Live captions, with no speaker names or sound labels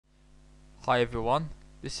Hi everyone,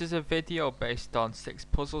 this is a video based on 6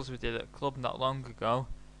 puzzles we did at club not long ago,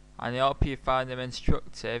 and I hope you find them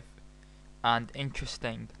instructive and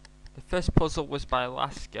interesting. The first puzzle was by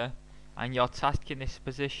Alaska, and your task in this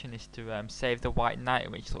position is to save the white knight,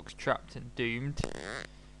 which looks trapped and doomed.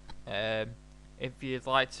 If you'd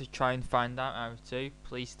like to try and find out how to,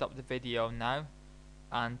 please stop the video now,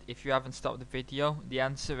 and if you haven't stopped the video, the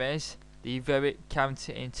answer is the very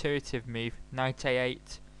counterintuitive move knight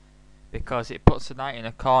a8, because it puts the knight in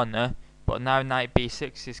a corner, but now knight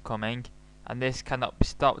b6 is coming, and this cannot be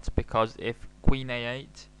stopped because if queen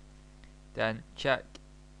a8, then check,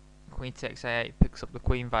 queen takes a8 picks up the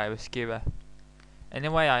queen via a skewer.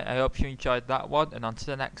 Anyway, I hope you enjoyed that one, and on to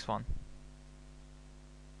the next one.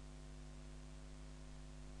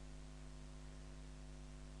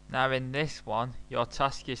 Now in this one, your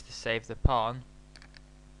task is to save the pawn.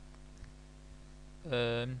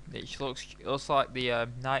 It looks like the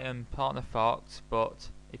knight and pawn are forked, but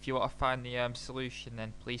if you want to find the solution,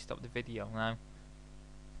 then please stop the video now.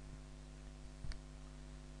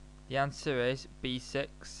 The answer is b6.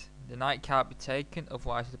 The knight can't be taken,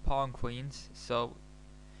 otherwise the pawn queens, so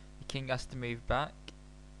the king has to move back.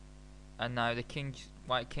 And now the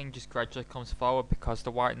white king just gradually comes forward because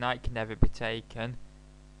the white knight can never be taken.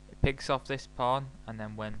 It picks off this pawn and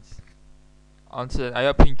then wins. I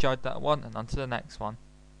hope you enjoyed that one, and on to the next one.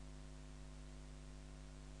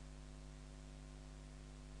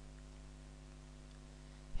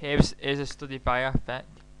 Here's a study by Affect.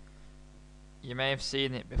 You may have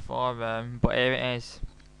seen it before, but here it is.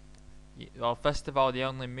 Well, first of all, the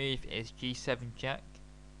only move is g7 check.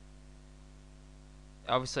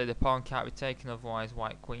 Obviously the pawn can't be taken, otherwise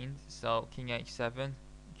white queens, so king h7,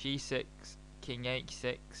 g6, king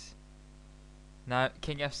h6. Now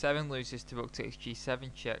king f7 loses to rook takes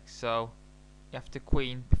g7 check, so you have to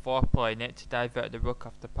queen before playing it to divert the rook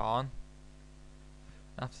off the pawn.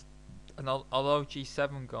 Although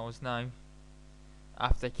g7 goes now,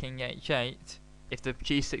 after king h8, if the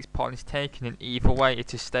g6 pawn is taken in either way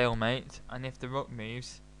it is stalemate, and if the rook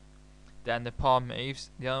moves, then the pawn moves.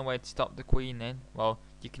 The only way to stop the queen in, well,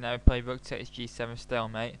 you can either play rook takes g7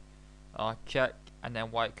 stalemate, or check, and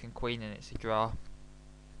then white can queen and it's a draw.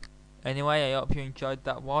 Anyway, I hope you enjoyed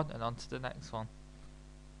that one, and on to the next one.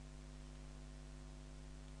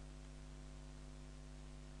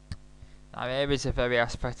 Now here is a very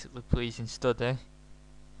aesthetically pleasing study.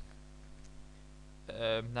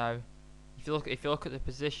 Now, if you look at the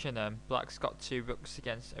position, black's got 2 rooks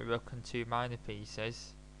against a rook and 2 minor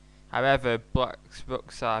pieces. However, black's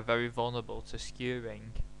rooks are very vulnerable to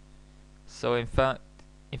skewering. So in fact,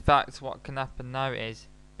 what can happen now is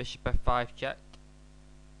bishop f5 check.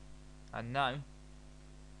 And now,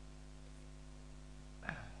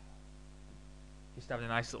 just having a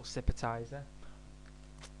nice little sympathizer.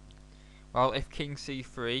 Well, if king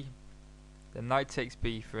c3, then knight takes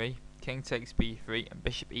b3, king takes b3, and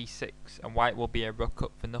bishop e6, and white will be a rook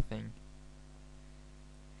up for nothing.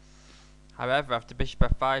 However, after bishop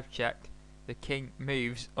f5 check, the king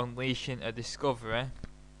moves, unleashing a discovery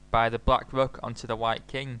by the black rook onto the white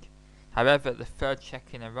king. However, the third check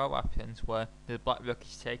in a row happens where the black rook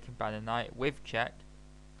is taken by the knight with check,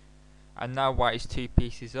 and now white is 2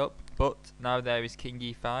 pieces up, but now there is king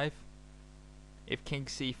e5. If king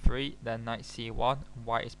c3, then knight c1, and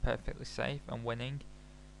white is perfectly safe and winning.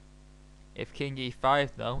 If king e5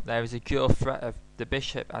 though, there is a dual threat of the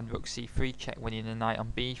bishop and rook c3 check winning the knight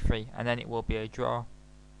on b3, and then it will be a draw.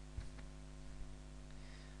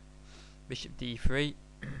 Bishop d3,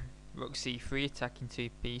 rook c3 attacking 2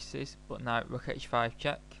 pieces, but now rook h5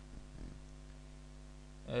 check.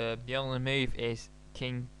 The only move is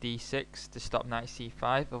king d6 to stop knight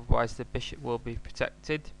c5, otherwise the bishop will be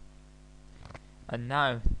protected. And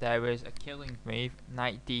now there is a killing move,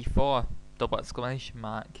 knight d4, double exclamation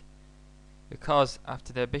mark. Because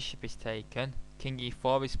after the bishop is taken, king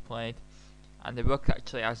e4 is played, and the rook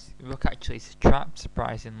actually is trapped,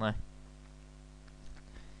 surprisingly.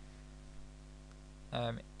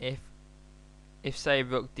 If say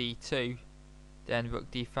rook d2, then rook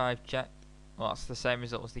d5 check. Well, that's the same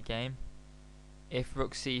result as the game. If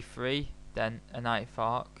rook c3, then a knight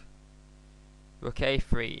fork. Rook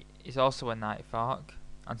a3 is also a knight fork,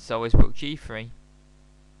 and so is rook g3.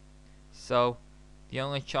 So the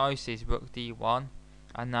only choice is rook d1,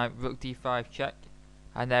 and now rook d5 check,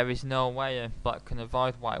 and there is no way black can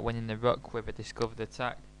avoid white winning the rook with a discovered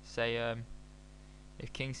attack. Say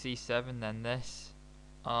if king c7, then this,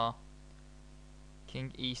 or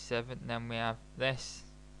king e7, then we have this,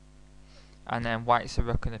 and then white's a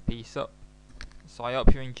rook and a piece up. So I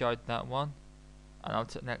hope you enjoyed that one, and on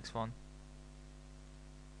to the next one.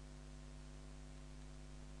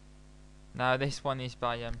 Now this one is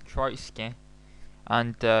by Troitsky,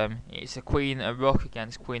 and it's a queen and rook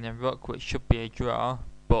against queen and rook, which should be a draw,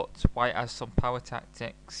 but white has some power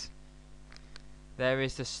tactics. There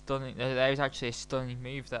is actually a stunning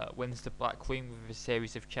move that wins the black queen with a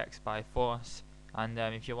series of checks by force, and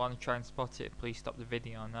if you want to try and spot it, please stop the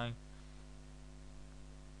video now.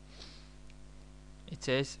 It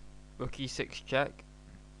is rook e6 check,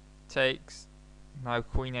 takes, now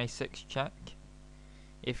queen a6 check.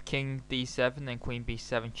 If king d7, then queen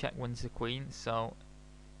b7 check wins the queen, so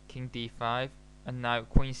king d5, and now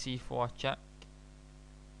queen c4 check.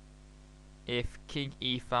 If king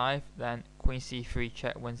e5, then queen c3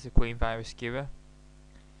 check wins the queen via a skewer,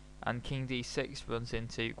 and king d6 runs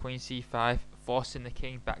into queen c5, forcing the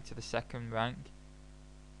king back to the 7th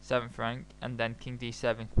rank, and then king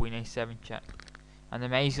d7, queen a7 check. And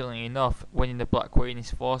amazingly enough, winning the black queen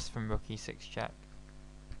is forced from rook e6 check.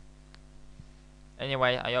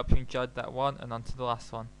 Anyway, I hope you enjoyed that one, and on to the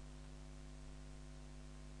last one.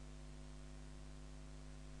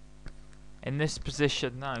 In this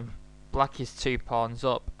position now, black is 2 pawns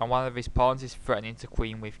up, and one of his pawns is threatening to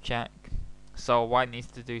queen with check. So white needs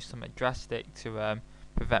to do something drastic to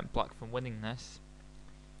prevent black from winning this.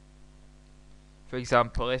 For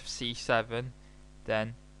example, if c7,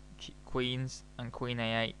 then queens and queen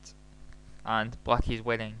a8, and black is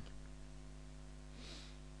winning.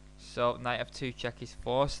 So knight f2 check is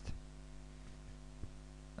forced.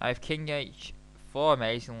 Now if king h4,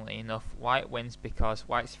 amazingly enough, white wins because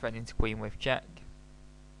white's threatening to queen with check.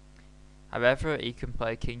 However, he can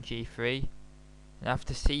play king g3, and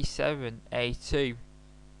after c7, a2,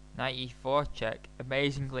 knight e4 check.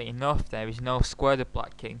 Amazingly enough, there is no square the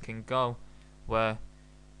black king can go where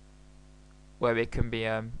it can be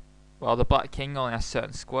well, the black king only has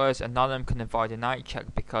certain squares, and none of them can avoid a knight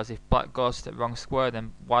check, because if black goes to the wrong square,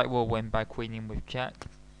 then white will win by queening with check.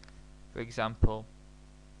 For example,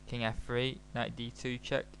 king f3, knight d2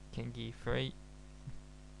 check, king e3,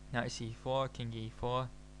 knight c4, king e4,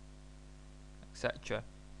 etc.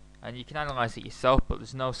 And you can analyse it yourself, but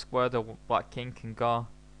there's no square the black king can go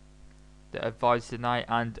that avoids the knight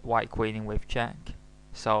and white queening with check.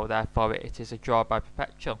 So therefore it is a draw by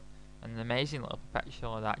perpetual. An amazing little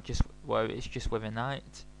perpetual of that, just where it's just with a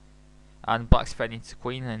knight, and black's threatening to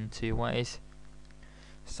queen in 2 ways.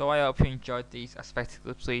 So I hope you enjoyed these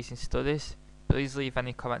aesthetically pleasing studies. Please leave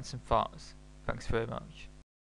any comments and thoughts. Thanks very much.